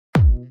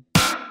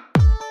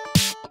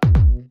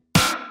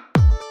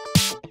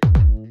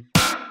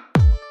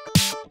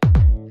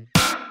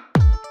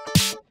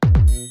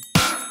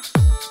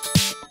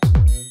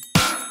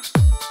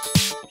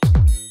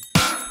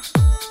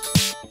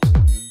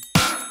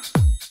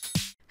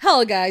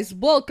Hello guys,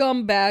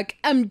 welcome back.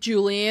 I'm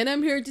Julie and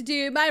I'm here to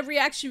do my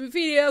reaction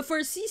video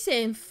for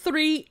Season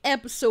 3,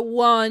 Episode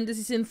 1, the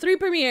Season 3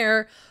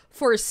 premiere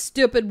for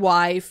Stupid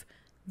Wife.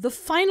 The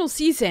final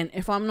season,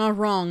 if I'm not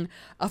wrong,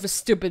 of A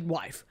Stupid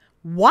Wife.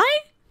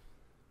 Why?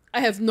 I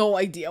have no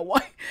idea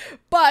why.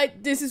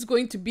 But this is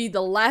going to be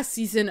the last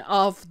season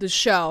of the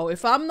show,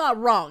 if I'm not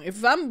wrong.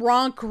 If I'm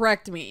wrong,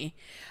 correct me.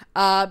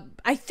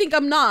 I think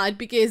I'm not,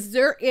 because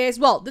there is,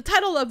 well, the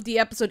title of the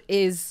episode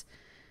is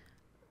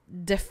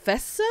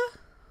Defesa,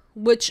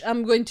 which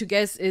I'm going to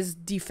guess is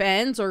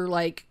defense, or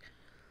like,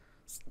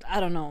 I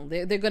don't know,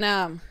 they're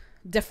gonna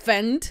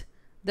defend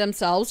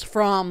themselves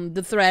from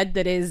the threat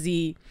that is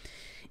the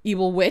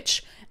evil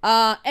witch.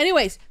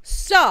 Anyways,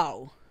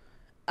 so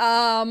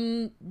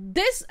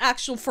this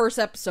actual first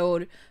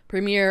episode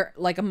premiered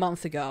like a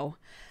month ago.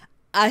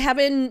 I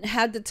haven't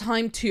had the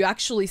time to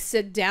actually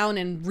sit down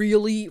and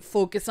really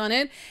focus on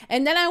it,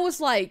 and then I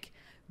was like,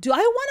 do I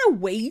want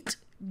to wait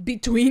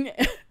between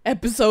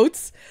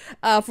episodes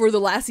for the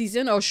last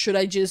season, or should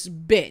I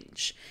just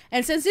binge?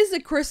 And since this is a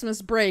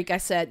Christmas break, I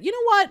said, you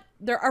know what,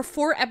 there are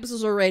 4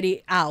 episodes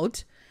already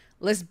out,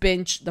 let's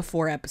binge the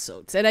 4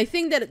 episodes. And I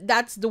think that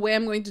that's the way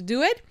I'm going to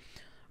do it,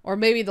 or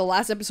maybe the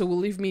last episode will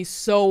leave me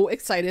so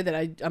excited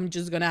that I'm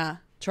just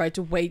gonna try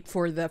to wait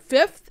for the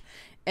 5th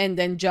and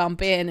then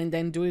jump in and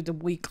then do the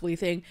weekly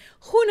thing.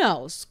 Who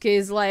knows,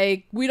 because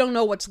like we don't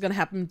know what's gonna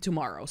happen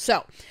tomorrow.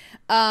 So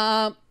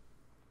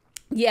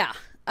yeah,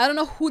 I don't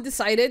know who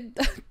decided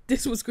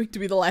this was going to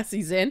be the last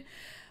season,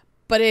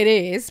 but it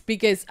is,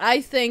 because I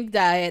think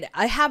that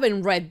I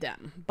haven't read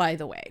them, by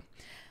the way.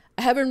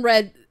 I haven't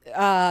read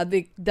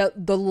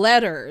the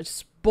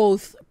letters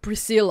both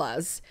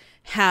Priscilla's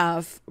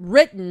have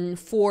written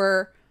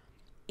for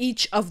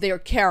each of their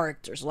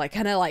characters, like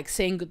kind of like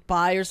saying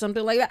goodbye or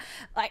something like that.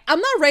 Like,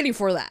 I'm not ready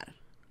for that.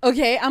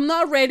 Okay, I'm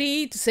not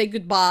ready to say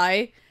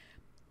goodbye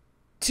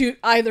to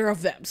either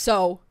of them.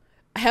 So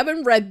I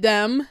haven't read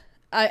them.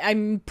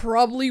 I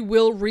probably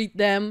will read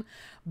them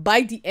by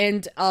the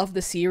end of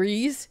the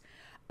series.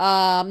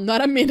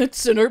 Not a minute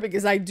sooner,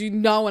 because I do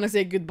not want to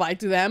say goodbye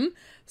to them.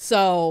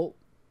 So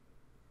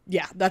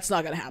yeah, that's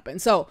not gonna happen.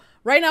 So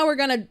right now we're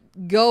gonna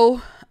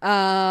go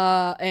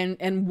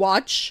and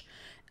watch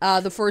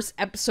the first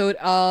episode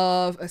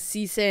of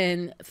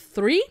Season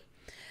 3.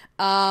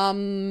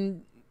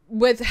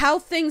 With how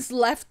things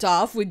left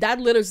off, with that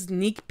little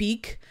sneak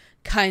peek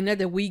kinda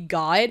that we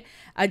got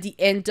at the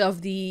end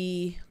of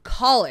the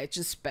college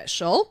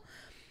special.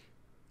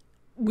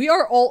 We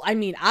are all, I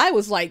mean, I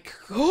was like,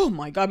 oh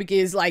my god,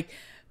 because like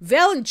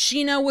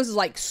Valentina was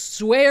like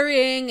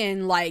swearing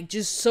and like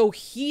just so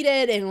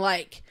heated and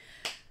like,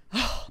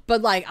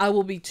 but like I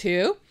will be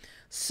too.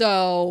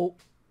 So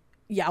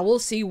yeah, we'll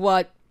see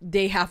what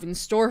they have in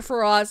store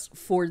for us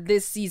for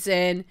this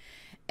season.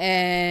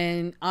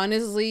 And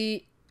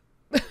honestly,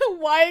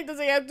 why does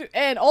it have to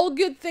end? All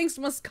good things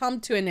must come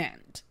to an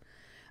end.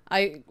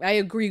 I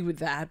agree with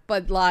that,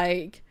 but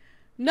like,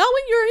 not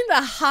when you're in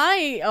the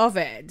high of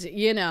it,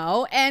 you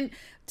know? And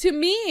to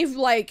me, if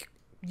like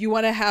you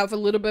want to have a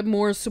little bit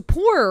more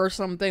support or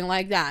something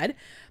like that,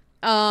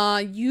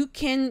 you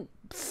can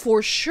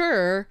for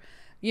sure,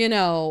 you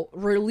know,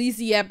 release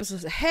the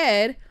episodes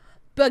ahead,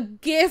 but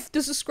give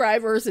the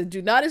subscribers that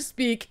do not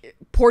speak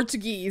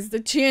Portuguese the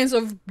chance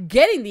of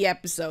getting the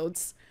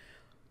episodes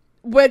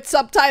with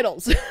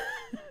subtitles.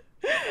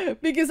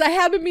 Because I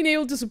haven't been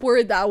able to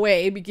support it that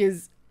way,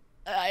 because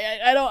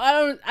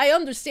I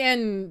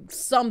understand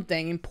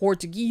something in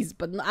Portuguese,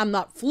 but I'm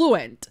not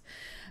fluent,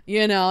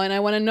 you know, and I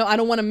want to know, I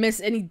don't want to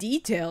miss any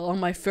detail on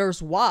my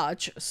first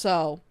watch.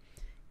 So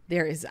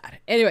there is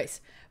that.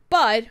 Anyways,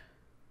 but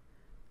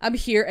I'm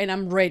here and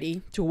I'm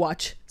ready to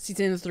watch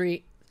Season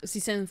 3,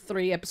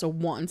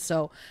 Episode 1.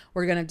 So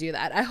we're gonna do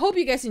that. I hope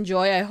you guys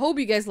enjoy. I hope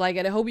you guys like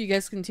it. I hope you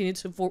guys continue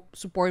to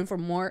support him for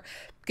more.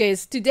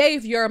 Because today,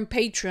 if you're on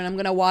Patreon, I'm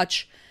gonna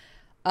watch.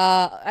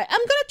 I'm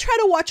gonna try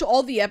to watch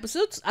all the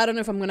episodes. I don't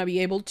know if I'm gonna be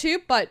able to,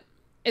 but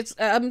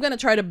I'm gonna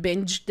try to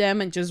binge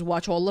them and just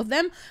watch all of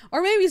them.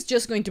 Or maybe it's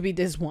just going to be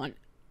this one.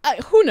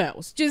 Who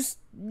knows? Just,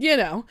 you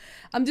know,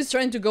 I'm just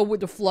trying to go with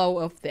the flow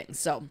of things.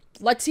 So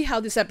let's see how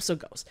this episode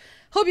goes.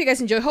 Hope you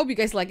guys enjoy. Hope you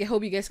guys like it.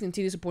 Hope you guys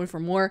continue supporting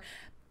for more.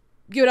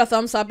 Give it a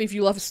thumbs up if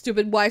you love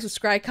Stupid Wife.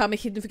 Subscribe, comment,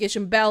 hit the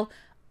notification bell.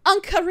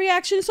 Uncut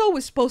reactions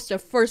always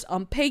posted first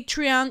on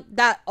Patreon.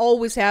 That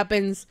always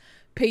happens.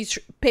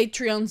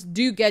 Patreons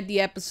do get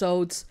the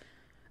episodes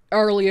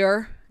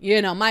earlier.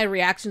 You know, my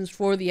reactions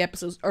for the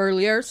episodes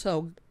earlier.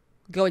 So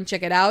go and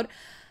check it out.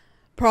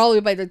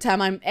 Probably by the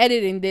time I'm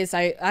editing this,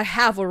 I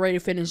have already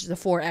finished the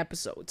 4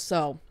 episodes.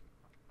 So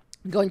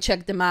go and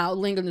check them out.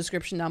 Link in the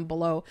description down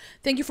below.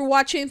 Thank you for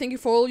watching. Thank you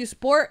for all your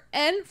support.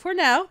 And for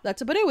now,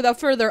 that's about it. Without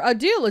further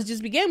ado, let's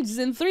just begin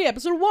Season 3,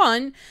 Episode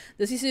 1.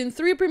 The Season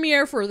 3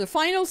 premiere for the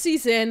final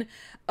season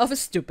of A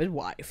Stupid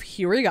Wife.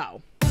 Here we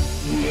go.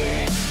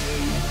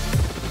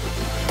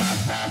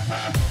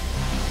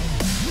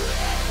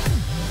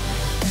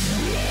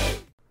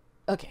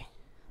 Okay.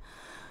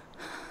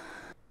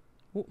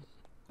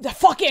 The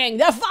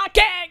fucking!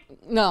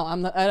 No,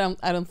 I'm not,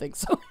 I don't think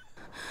so.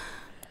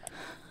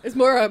 It's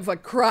more of a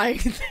crying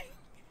thing.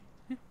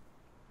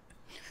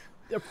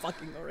 They're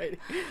fucking already.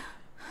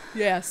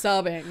 Yeah,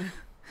 sobbing.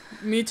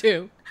 Me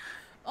too.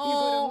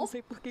 Oh.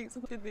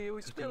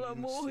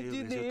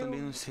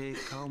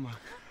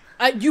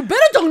 You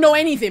better don't know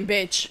anything,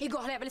 bitch.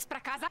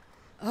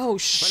 Oh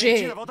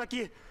shit.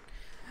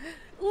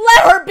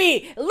 Let her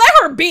be. Let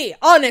her be.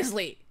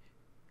 Honestly.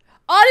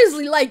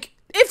 Honestly, like,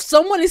 if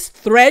someone is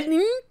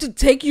threatening to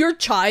take your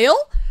child,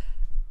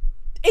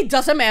 it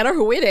doesn't matter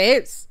who it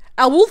is.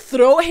 I will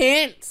throw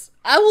hands.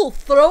 I will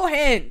throw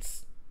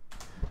hands.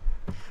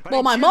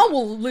 Well, my mom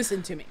will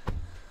listen to me.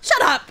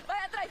 Shut up.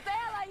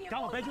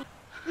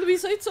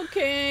 Luiza, it's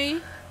okay.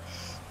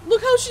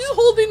 Look how she's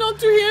holding on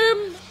to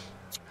him.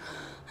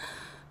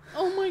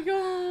 Oh my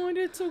god,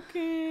 it's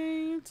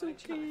okay. It's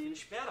okay.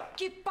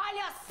 Que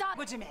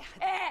palhaçada de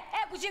merda.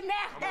 Ego de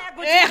merda.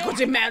 Ego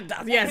de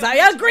merda. Yes, I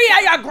agree.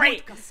 I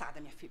agree. Cansada,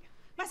 minha filha.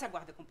 Mas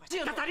aguarda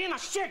compartilha. Catarina,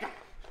 chega.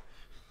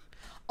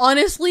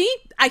 Honestly,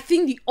 I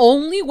think the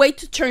only way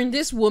to turn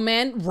this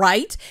woman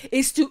right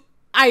is to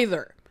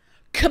either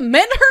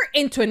commit her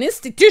into an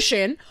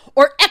institution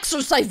or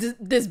exorcise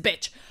this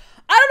bitch.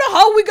 I don't know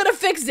how we're gonna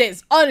fix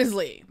this,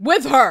 honestly,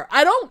 with her.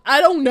 I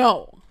don't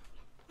know.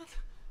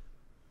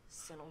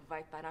 Você não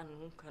vai parar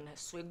nunca, né?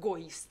 Sua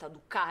egoísta do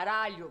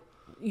caralho.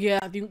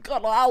 Yeah, de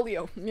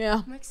caralho.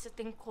 Yeah. Como é que você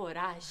tem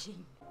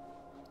coragem?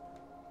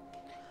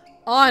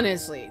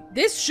 Honestly,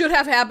 this should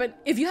have happened.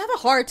 If you have a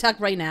heart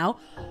attack right now,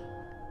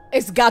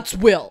 it's God's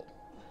will.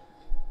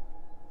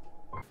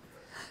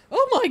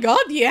 Oh my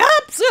god, yeah,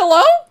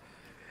 Psyllo.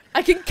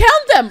 I can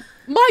count them.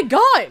 My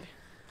god.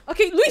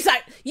 Okay, Luiza,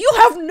 you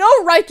have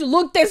no right to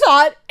look this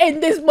hot in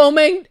this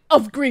moment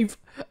of grief.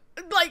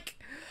 Like,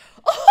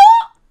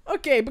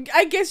 okay, but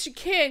I guess you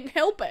can't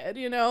help it,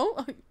 you know?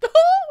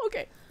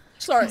 Okay,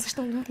 sorry. Vocês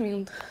estão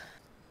dormindo.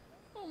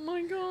 Oh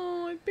my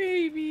god,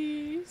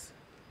 babies.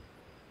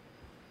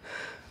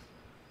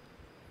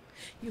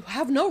 You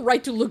have no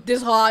right to look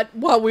this hot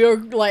while we are,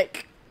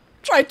 like,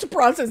 trying to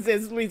process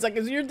this, Luiza,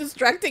 because you're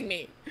distracting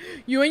me.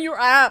 You and your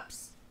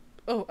apps.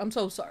 Oh, I'm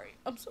so sorry.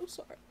 I'm so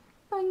sorry.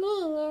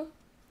 Aninha,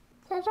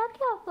 será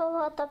que a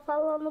vovó tá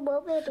falando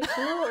bobeira de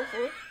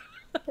novo?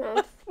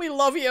 We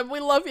love him. We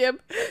love him.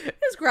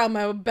 His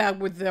grandma back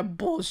with the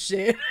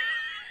bullshit.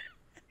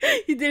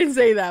 He didn't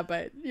say that,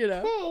 but, you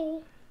know.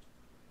 Hey.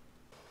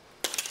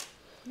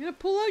 You're gonna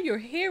pull out your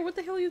hair? What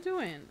the hell are you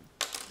doing?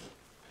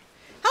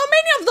 How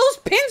many of those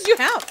pins you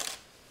have?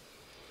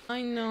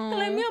 I know.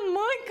 Ela é minha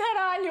mãe,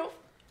 caralho.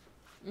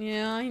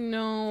 Yeah, I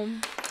know.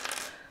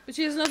 But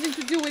she has nothing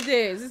to do with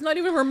this. It's not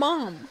even her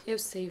mom. Eu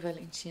sei,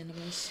 Valentina,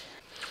 mas...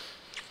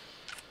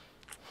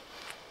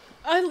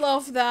 I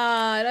love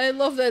that. I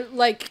love that,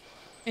 like,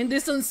 in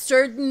these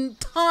uncertain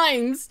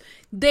times,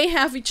 they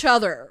have each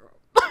other.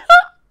 I'm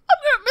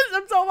gonna miss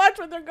them so much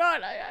when they're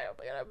gone. I'm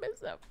gonna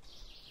miss them.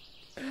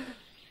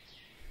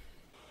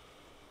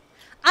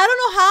 I don't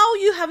know how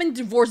you haven't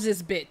divorced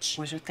this bitch.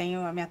 Hoje eu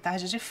tenho a minha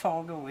tarde de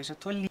folga. Hoje eu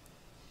tô livre.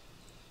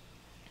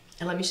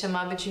 Ela me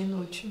chamava de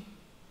inútil.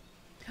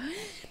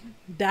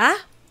 Da?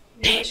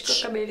 Eu acho que eu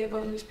acabei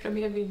levando isso pra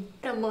minha vida.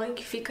 Pra mãe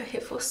que fica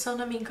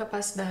reforçando a minha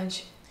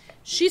incapacidade.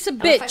 She's a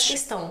Ela faz bitch.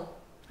 questão.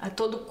 A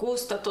todo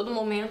custo, a todo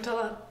momento,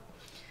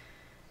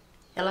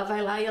 ela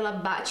vai lá e ela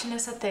bate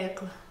nessa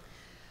tecla.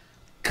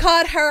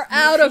 Cut her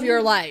out of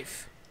your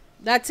life.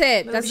 That's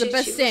it. Meu That's the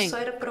best objetivo thing. só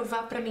era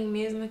provar pra mim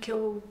mesma que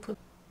eu...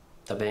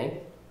 Tá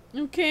bem?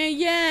 Okay,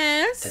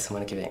 Até yes.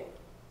 semana que vem.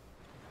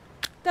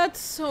 That's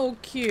so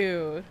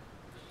cute.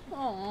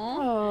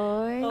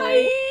 Aww. Oi.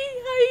 Hi,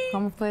 hi.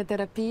 Como foi a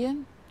terapia?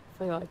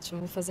 Foi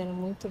ótimo, fazendo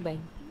muito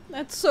bem.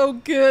 That's so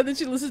good that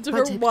she listened to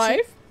her Pode repetir?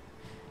 wife.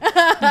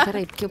 Não,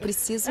 peraí, porque eu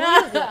preciso...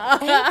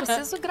 eu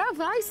preciso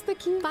gravar isso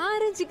daqui.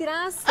 Para de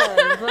graça.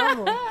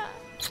 Vamos.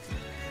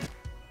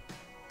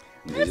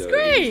 That's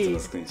great.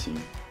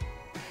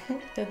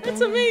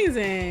 That's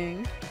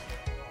amazing.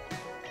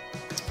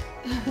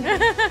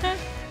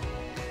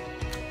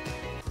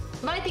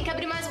 Mãe, tem que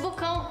abrir mais o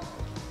bocão.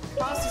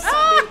 Posso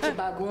saber que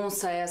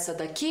bagunça é essa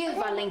daqui,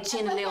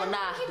 Valentina e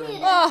Leonardo?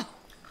 Oh.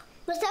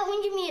 Você é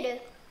ruim de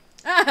mira.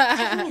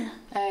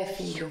 É,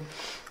 filho.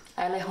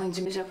 Ela é ruim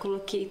de mim. Já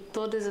coloquei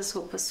todas as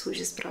roupas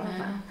sujas pra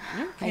lavar.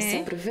 Aí você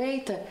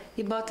aproveita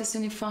e bota esse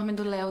uniforme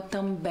do Léo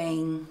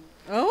também.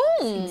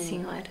 Oh. Sim,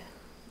 senhora.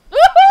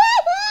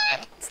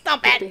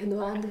 Stop Tá it.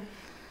 perdoada?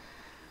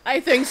 I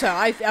think so.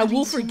 I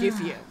will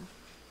forgive you.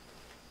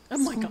 Oh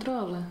my god.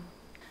 Controla.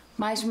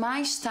 Mas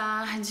mais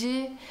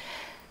tarde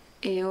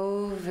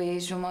eu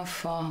vejo uma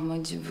forma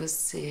de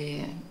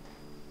você...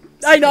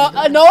 I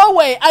know a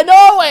way. I know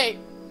a way.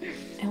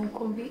 É um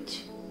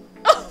convite?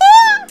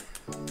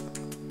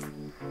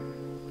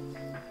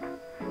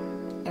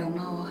 É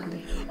uma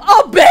ordem.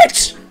 Oh,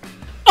 bitch!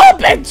 Oh,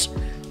 bitch!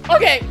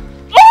 Okay.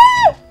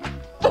 Oh!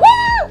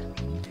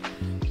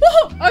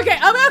 Okay,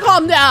 I'm gonna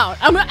calm down.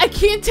 I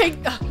can't take...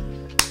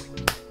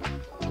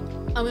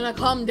 I'm gonna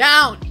calm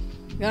down.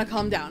 I'm gonna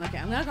calm down. Okay,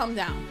 I'm gonna calm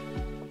down.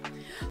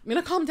 I'm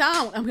gonna calm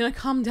down. I'm gonna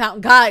calm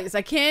down. Guys,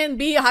 I can't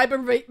be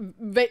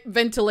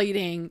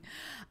hyperventilating.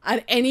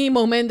 at any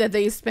moment that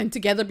they spend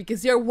together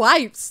because they're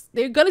wives.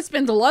 They're gonna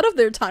spend a lot of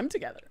their time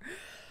together.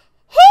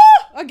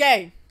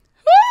 Okay.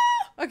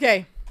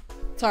 Okay.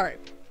 Sorry.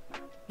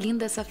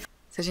 Linda essa.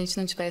 Se a gente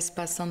não tivesse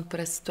passando por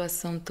essa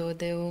situação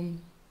toda, eu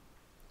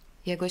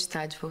ia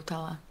gostar de voltar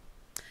lá.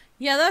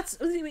 Yeah,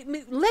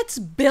 let's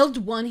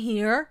build one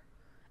here.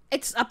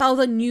 It's about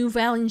the new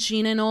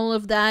Valentina and all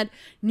of that.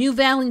 New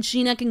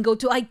Valentina can go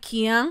to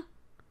IKEA.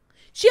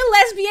 She a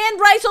lesbian,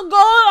 right? So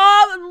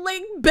go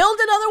like build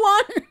another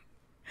one.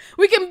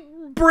 We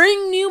can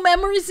bring new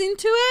memories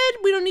into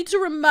it. We don't need to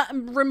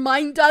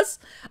remind us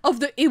of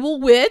the evil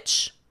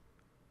witch.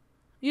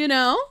 You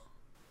know?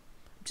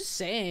 Just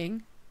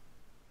saying.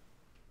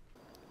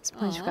 Você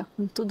pode ficar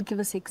com tudo que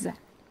você quiser.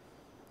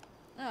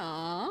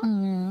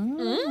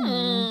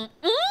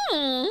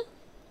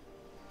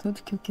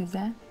 Tudo que eu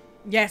quiser?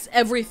 Yes,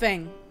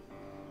 everything.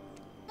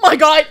 My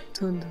God!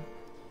 Tudo.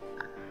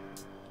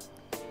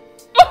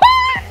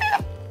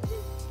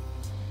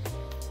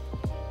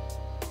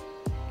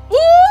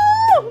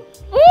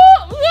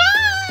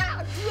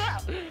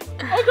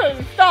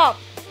 Okay, stop.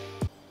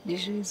 De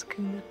juízo que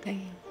eu ainda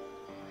tenho.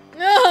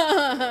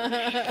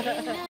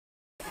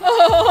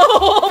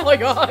 Oh my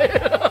God.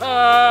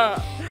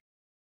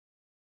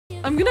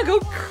 I'm gonna go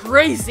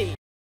crazy.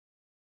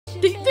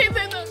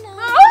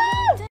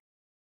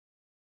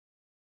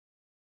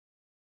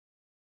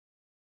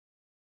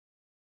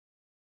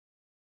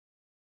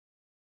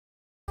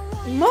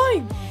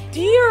 My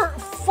dear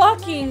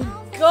fucking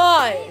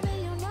God.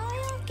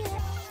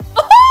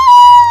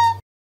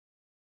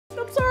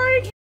 I'm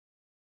sorry.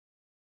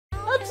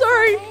 I'm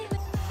sorry.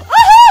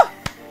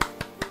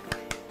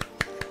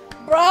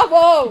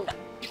 Bravo.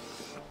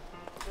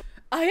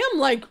 I am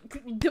like,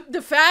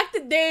 the fact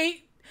that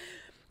they,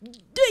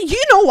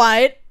 you know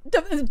what?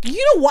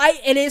 You know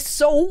why it is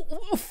so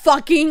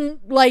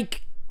fucking,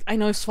 like, I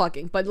know it's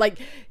fucking, but like,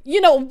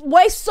 you know,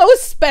 why it's so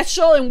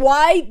special and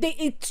why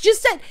it's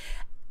just that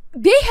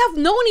they have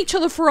known each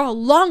other for a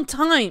long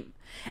time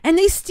and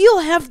they still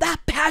have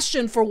that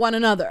passion for one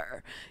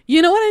another.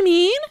 You know what I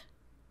mean?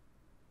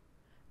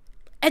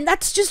 And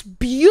that's just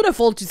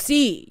beautiful to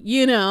see,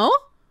 you know?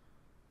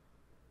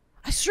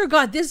 I swear to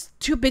God, these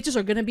two bitches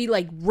are gonna be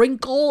like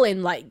wrinkle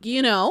and like,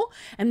 you know,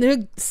 and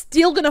they're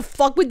still gonna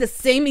fuck with the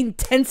same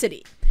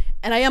intensity.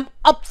 And I am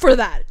up for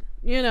that.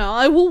 You know,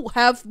 I will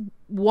have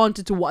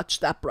wanted to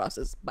watch that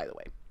process, by the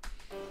way,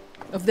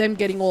 of them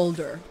getting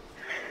older.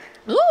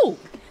 Ooh!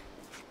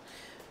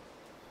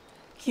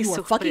 Que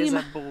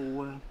surpresa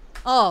boa.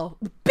 Oh,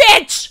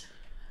 bitch!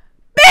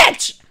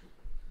 Bitch!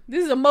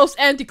 This is the most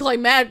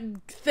anticlimactic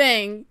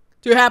thing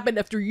to happen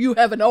after you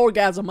have an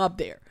orgasm up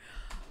there.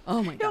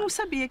 Oh my God. Eu não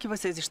sabia que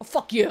vocês estavam...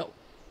 Fuck you.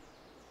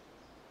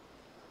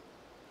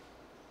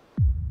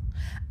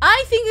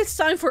 I think it's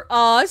time for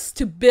us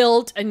to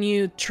build a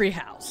new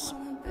treehouse.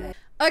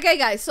 Okay,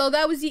 guys, so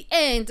that was the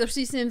end of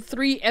season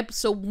 3,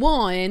 episode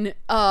 1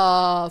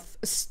 of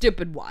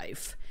Stupid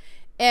Wife.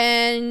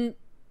 And,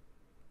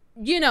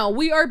 you know,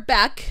 we are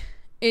back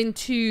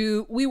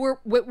into... We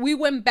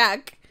went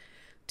back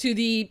to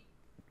the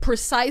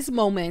precise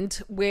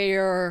moment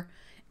where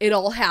it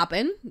all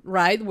happened,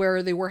 right?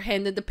 Where they were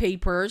handed the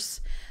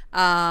papers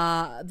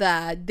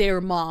that their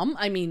mom...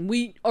 I mean,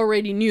 we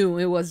already knew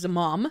it was the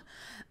mom.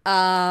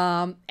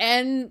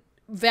 And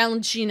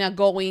Valentina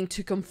going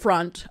to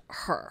confront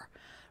her,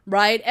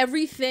 right?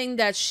 Everything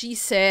that she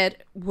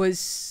said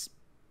was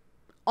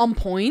on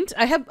point.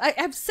 I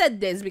have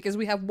said this because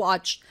we have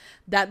watched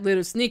that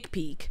little sneak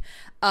peek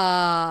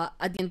at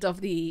the end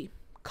of the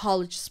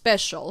college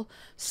special.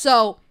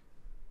 So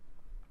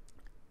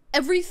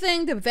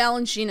everything that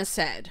Valentina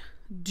said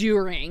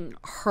during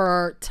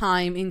her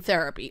time in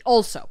therapy.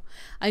 Also,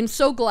 I'm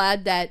so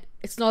glad that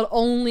it's not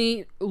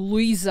only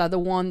Luiza, the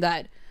one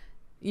that,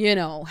 you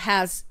know,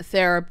 has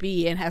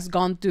therapy and has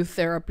gone through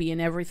therapy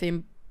and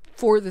everything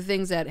for the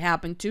things that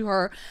happened to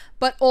her,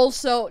 but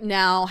also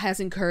now has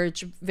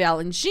encouraged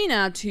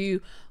Valentina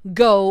to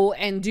go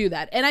and do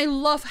that. And I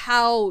love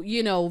how,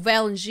 you know,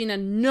 Valentina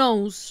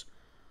knows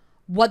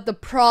what the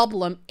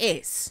problem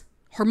is.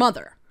 Her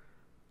mother,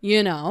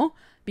 you know,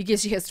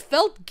 because she has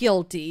felt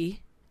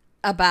guilty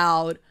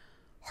about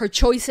her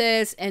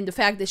choices and the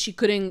fact that she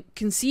couldn't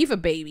conceive a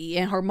baby,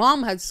 and her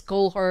mom has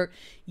called her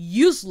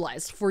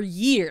useless for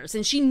years,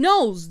 and she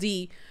knows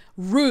the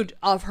root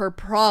of her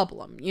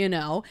problem, you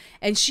know,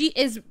 and she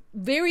is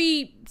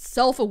very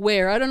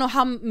self-aware. I don't know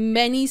how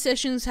many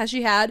sessions has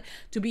she had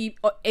to be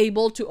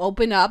able to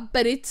open up,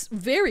 but it's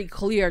very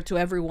clear to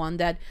everyone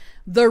that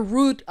the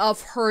root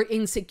of her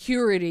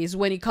insecurities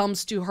when it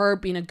comes to her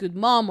being a good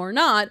mom or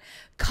not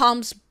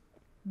comes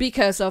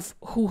because of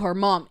who her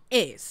mom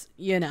is,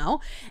 you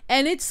know?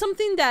 And it's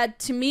something that,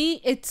 to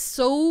me, it's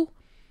so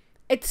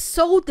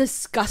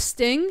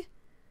disgusting,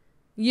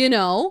 you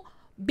know,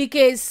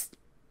 because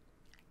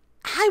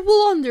I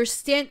will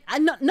understand,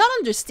 not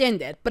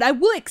understand it, but I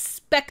will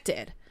expect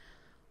it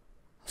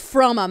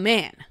from a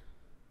man.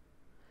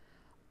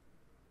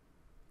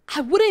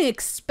 I wouldn't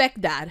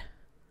expect that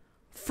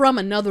from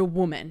another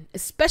woman,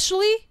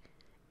 especially,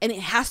 and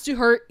it has to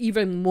hurt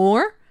even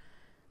more,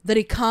 that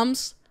it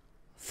comes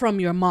from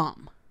your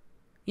mom,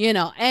 you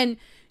know. And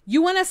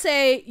you want to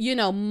say, you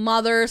know,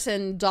 mothers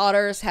and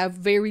daughters have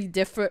very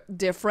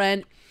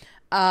different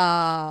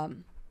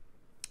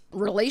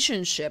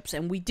relationships,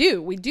 and we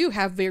do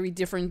have very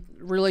different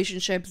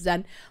relationships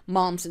than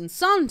moms and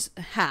sons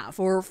have,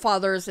 or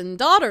fathers and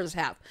daughters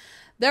have.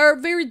 There are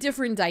very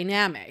different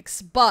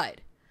dynamics,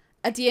 but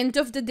at the end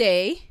of the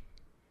day,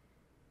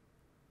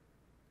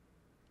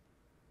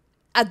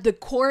 at the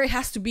core, it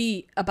has to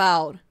be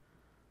about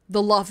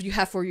the love you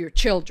have for your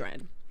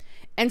children.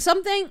 And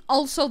something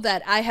also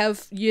that I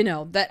have, you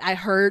know, that I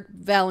heard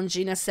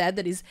Valentina said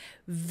that is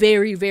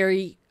very,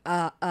 very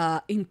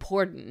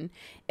important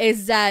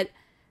is that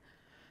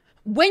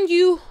when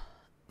you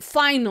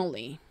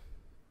finally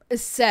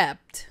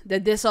accept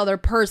that this other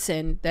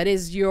person that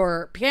is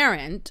your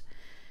parent,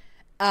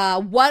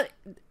 what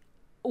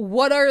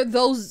are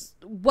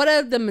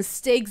the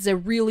mistakes that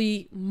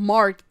really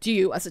marked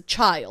you as a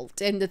child,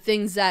 and the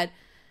things that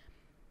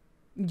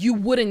you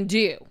wouldn't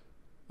do,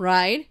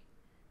 right?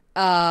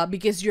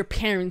 Because your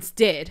parents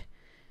did.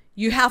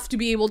 You have to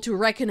be able to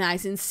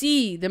recognize and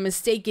see the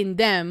mistake in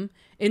them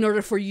in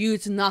order for you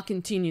to not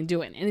continue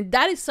doing it. And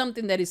that is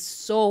something that is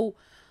so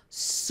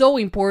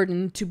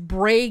important to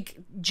break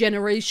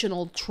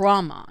generational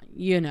trauma,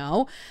 you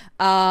know.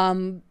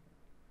 And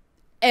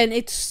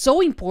it's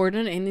so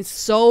important, and it's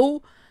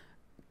so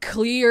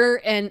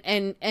clear, and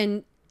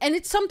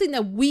it's something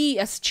that we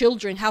as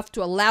children have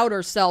to allow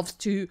ourselves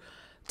to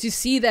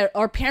see, that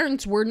our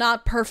parents were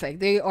not perfect.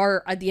 They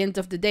are, at the end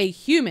of the day,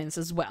 humans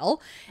as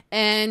well.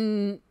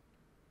 And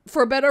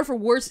for better or for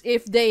worse,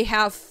 if they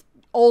have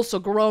also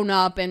grown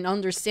up and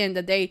understand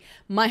that they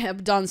might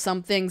have done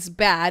some things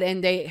bad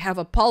and they have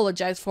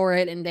apologized for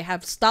it and they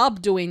have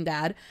stopped doing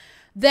that,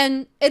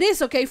 then it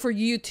is okay for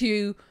you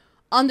to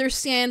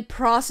understand,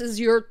 process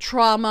your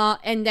trauma,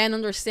 and then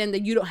understand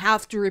that you don't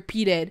have to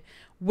repeat it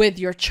with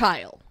your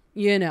child,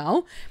 you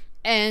know.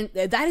 And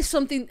that is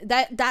something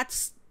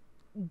that's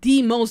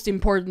the most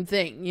important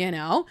thing, you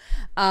know,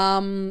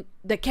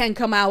 that can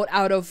come out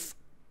of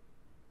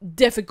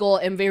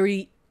difficult and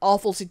very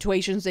awful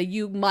situations that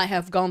you might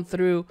have gone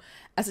through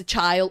as a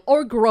child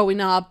or growing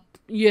up,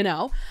 you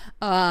know,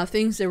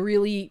 things that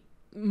really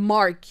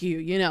mark you,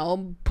 you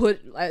know,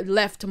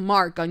 left a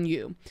mark on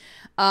you.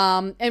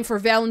 And for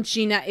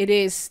Valentina, it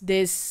is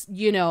this,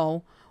 you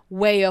know,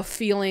 way of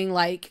feeling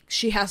like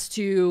she has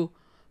to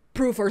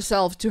prove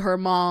herself to her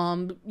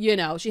mom. You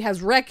know, she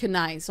has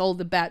recognized all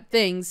the bad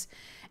things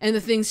and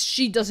the things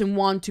she doesn't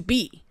want to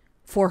be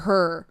for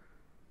her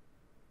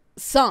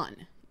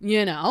son,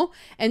 you know.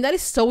 And that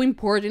is so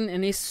important,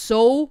 and is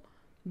so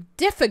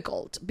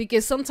difficult,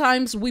 because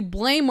sometimes we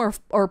blame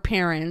our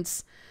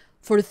parents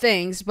for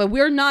things, but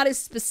we're not as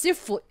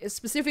specific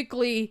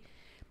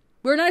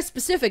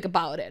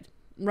about it,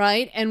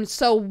 right? And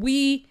so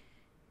we,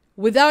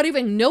 without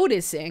even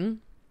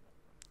noticing,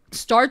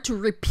 start to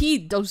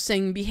repeat those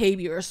same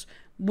behaviors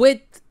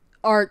with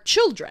our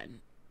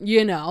children,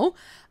 you know,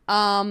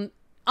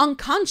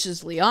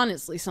 unconsciously,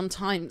 honestly,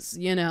 sometimes,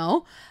 you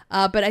know.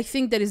 But I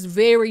think that is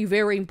very,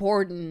 very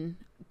important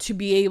to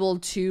be able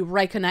to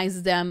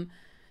recognize them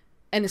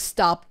and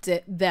stop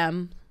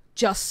them,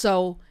 just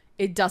so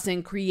it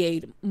doesn't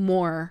create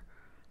more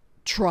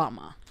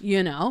trauma,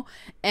 you know.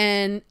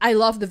 And I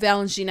love that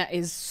Valentina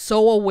is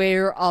so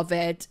aware of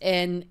it,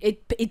 and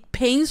it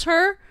pains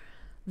her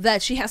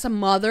that she has a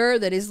mother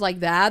that is like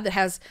that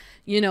has,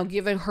 you know,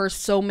 given her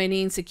so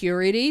many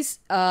insecurities,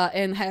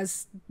 and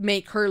has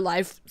made her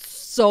life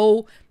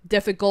so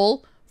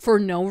difficult for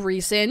no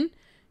reason,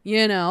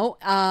 you know,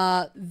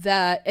 and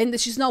that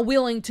she's not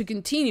willing to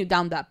continue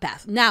down that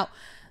path. Now,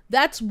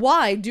 that's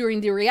why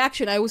during the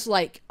reaction, I was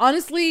like,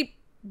 honestly,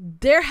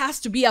 there has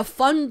to be a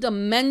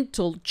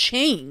fundamental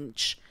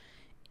change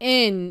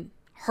in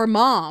her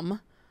mom,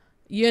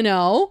 you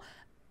know,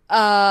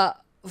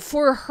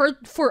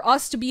 for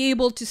us to be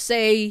able to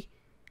say,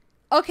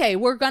 okay,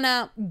 we're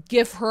gonna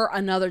give her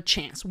another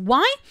chance.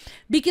 Why?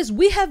 Because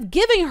we have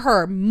given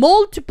her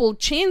multiple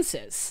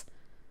chances,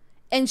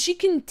 and she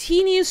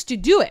continues to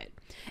do it.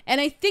 And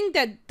I think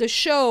that the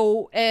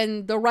show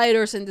and the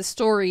writers and the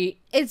story,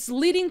 it's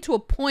leading to a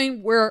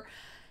point where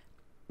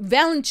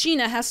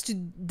Valentina has to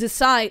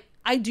decide,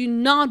 I do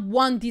not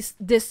want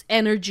this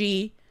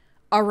energy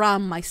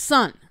around my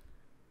son.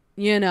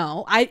 You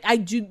know, I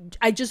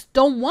just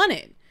don't want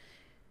it.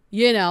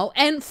 You know,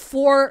 and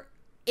for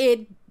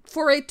it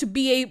to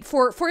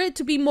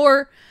be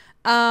more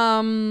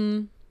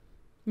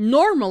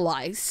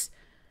normalized,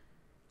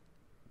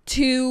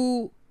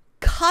 to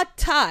cut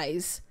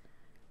ties,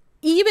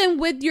 even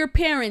with your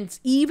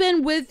parents,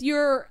 even with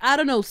your, I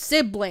don't know,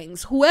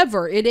 siblings,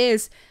 whoever it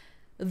is,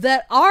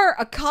 that are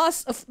a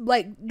cause of,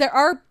 like, they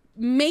are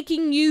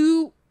making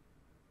you,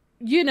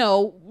 you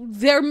know,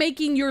 they're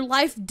making your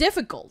life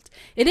difficult.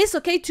 It is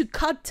okay to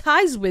cut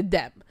ties with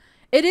them.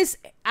 It is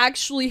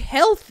actually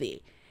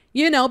healthy,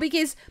 you know,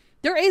 because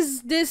there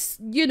is this,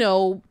 you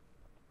know,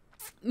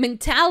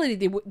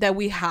 mentality that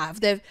we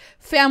have, that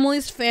family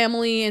is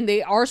family and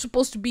they are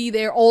supposed to be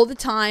there all the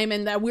time,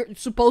 and that we're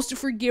supposed to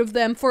forgive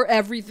them for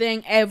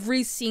everything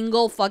every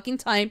single fucking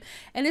time.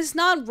 And it's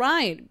not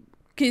right,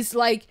 because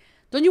like,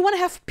 don't you want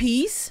to have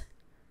peace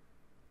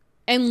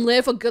and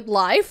live a good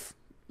life,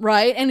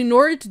 right? And in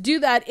order to do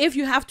that, if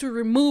you have to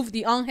remove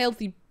the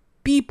unhealthy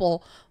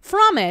people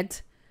from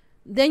it,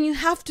 then you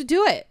have to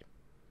do it.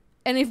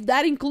 And if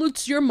that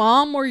includes your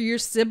mom or your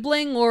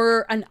sibling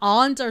or an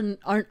aunt or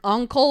an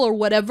uncle or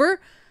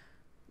whatever,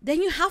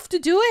 then you have to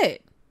do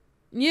it.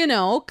 You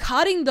know,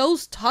 cutting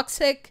those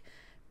toxic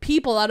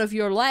people out of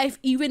your life,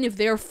 even if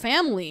they're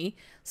family,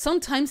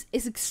 sometimes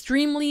is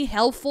extremely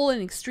helpful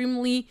and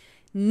extremely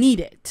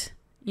needed.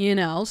 You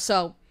know,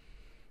 so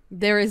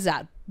there is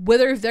that.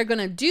 Whether if they're going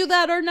to do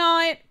that or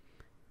not,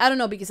 I don't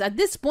know, because at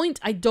this point,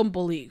 I don't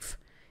believe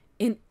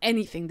in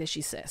anything that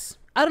she says.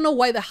 I don't know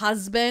why the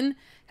husband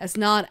has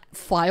not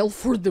filed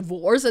for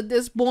divorce at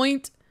this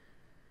point.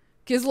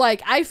 Because,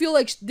 like, I feel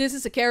like this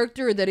is a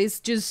character that is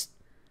just,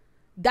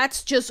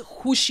 that's just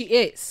who she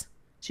is.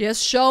 She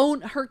has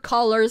shown her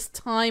colors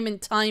time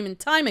and time and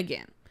time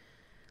again.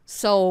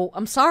 So,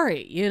 I'm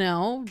sorry, you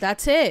know,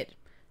 that's it.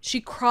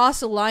 She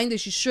crossed a line that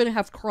she shouldn't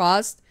have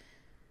crossed.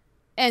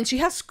 And she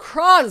has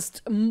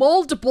crossed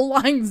multiple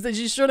lines that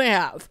she shouldn't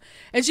have.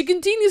 And she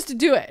continues to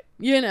do it,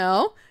 you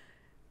know.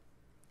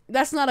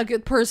 That's not a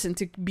good person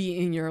to be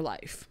in your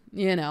life,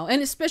 you know.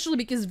 And especially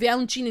because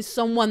Valentina is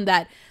someone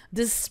that,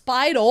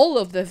 despite all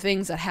of the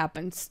things that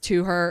happens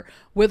to her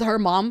with her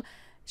mom,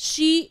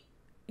 she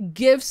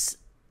gives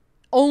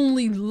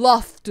only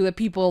love to the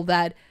people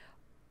that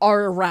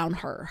are around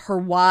her. Her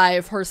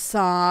wife, her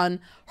son,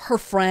 her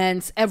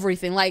friends,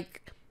 everything.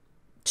 Like,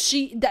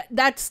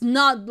 that's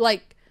not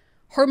like,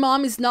 her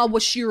mom is not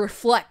what she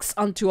reflects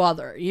onto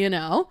others, you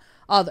know,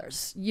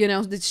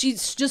 that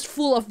she's just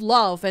full of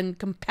love and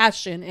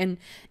compassion and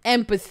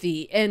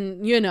empathy,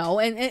 and, you know,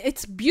 and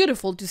it's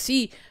beautiful to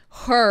see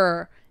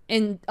her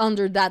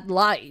under that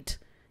light,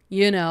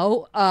 you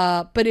know,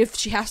 but if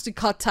she has to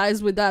cut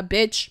ties with that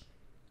bitch,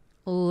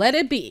 let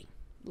it be,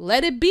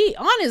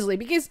 honestly,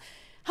 because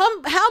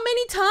how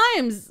many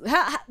times,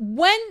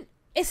 when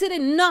is it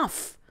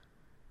enough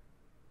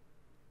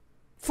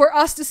for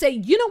us to say,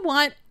 you know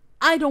what,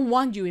 I don't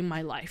want you in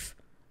my life.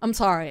 I'm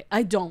sorry,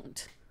 I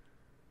don't.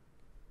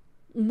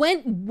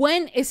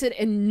 When is it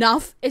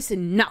enough is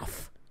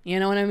enough? You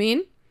know what I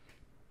mean?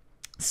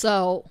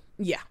 So,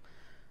 yeah.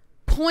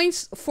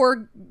 Points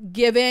for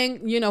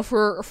giving, you know,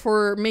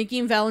 for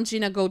making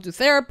Valentina go to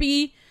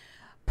therapy.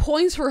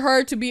 Points for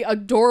her to be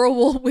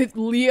adorable with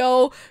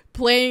Leo,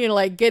 playing and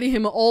like getting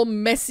him all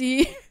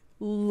messy.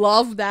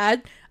 Love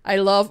that. I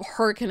love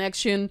her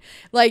connection.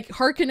 Like,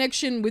 her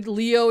connection with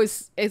Leo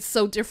is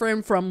so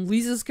different from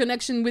Lisa's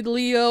connection with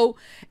Leo.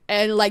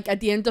 And like, at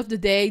the end of the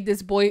day,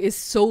 this boy is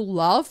so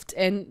loved,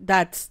 and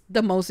that's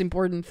the most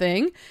important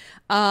thing.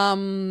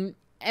 I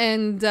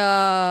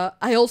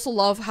also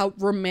love how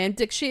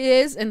romantic she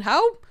is, and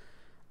how,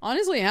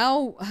 honestly,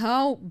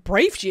 how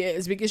brave she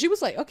is, because she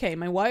was like, okay,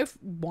 my wife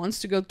wants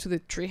to go to the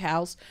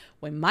treehouse.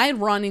 We might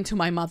run into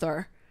my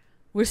mother.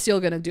 We're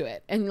still gonna do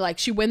it. And like,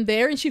 she went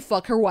there and she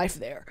fucked her wife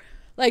there.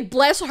 Like,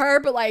 bless her,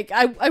 but like,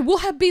 I will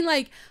have been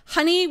like,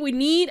 honey, we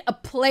need a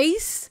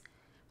place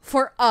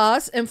for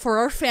us and for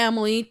our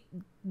family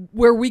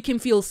where we can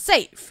feel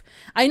safe.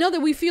 I know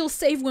that we feel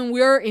safe when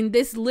we're in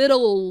this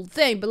little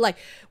thing, but like,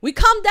 we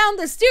come down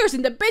the stairs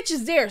and the bitch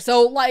is there.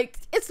 So like,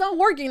 it's not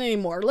working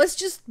anymore. Let's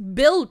just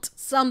build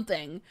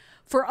something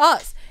for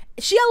us.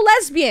 She a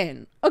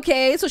lesbian,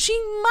 okay? So she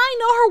might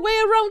know her way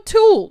around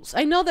tools.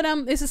 I know that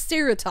it's a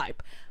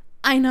stereotype.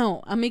 I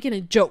know, I'm making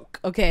a joke,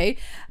 okay?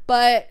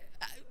 But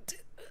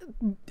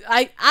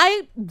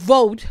I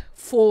vote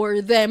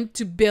for them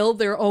to build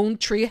their own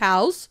tree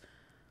house.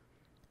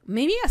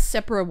 Maybe a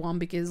separate one,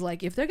 because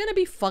like, if they're gonna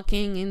be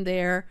fucking in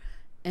there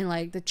and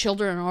like the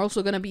children are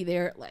also gonna be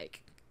there,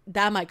 like,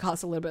 that might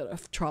cause a little bit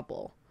of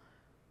trouble,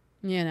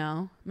 you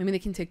know. Maybe they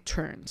can take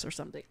turns or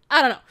something,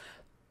 I don't know.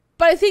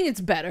 But I think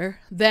it's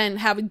better than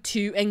having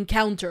to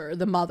encounter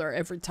the mother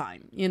every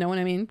time, you know what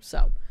I mean?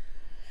 So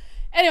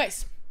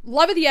anyways,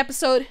 love of the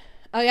episode.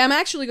 I am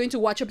actually going to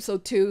watch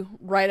episode 2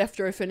 right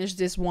after I finish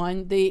this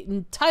one.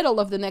 The title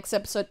of the next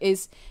episode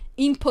is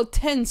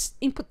Impotence.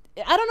 I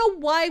don't know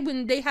why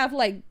when they have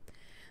like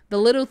the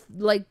little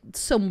like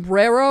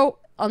sombrero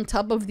on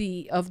top of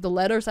the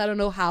letters. I don't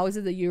know how is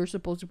it that you're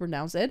supposed to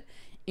pronounce it.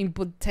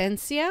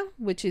 Impotencia,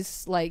 which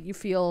is like, you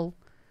feel,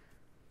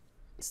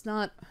 it's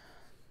not,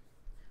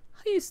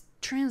 how do you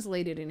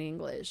translate it in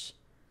English?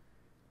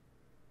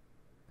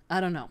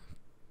 I don't know,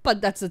 but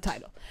that's the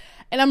title.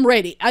 And I'm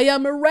ready. I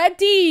am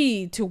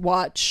ready to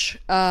watch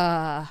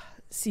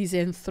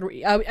season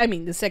 3. I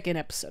mean, the second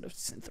episode of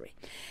season 3.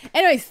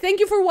 Anyways,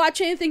 thank you for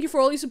watching. Thank you for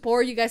all your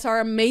support. You guys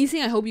are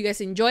amazing. I hope you guys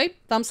enjoy.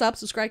 Thumbs up,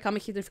 subscribe,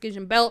 comment, hit the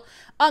notification bell.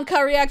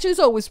 Uncut reactions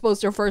always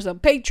post their first on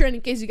Patreon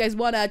in case you guys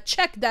want to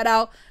check that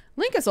out.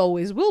 Link, as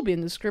always, will be in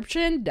the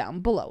description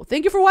down below.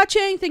 Thank you for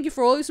watching. Thank you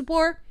for all your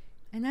support.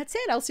 And that's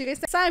it. I'll see you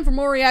guys next time for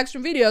more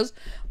reaction videos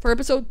for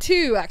episode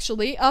 2,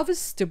 actually, of A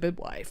Stupid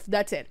Wife.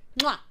 That's it.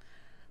 Mwah.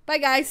 Bye,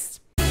 guys.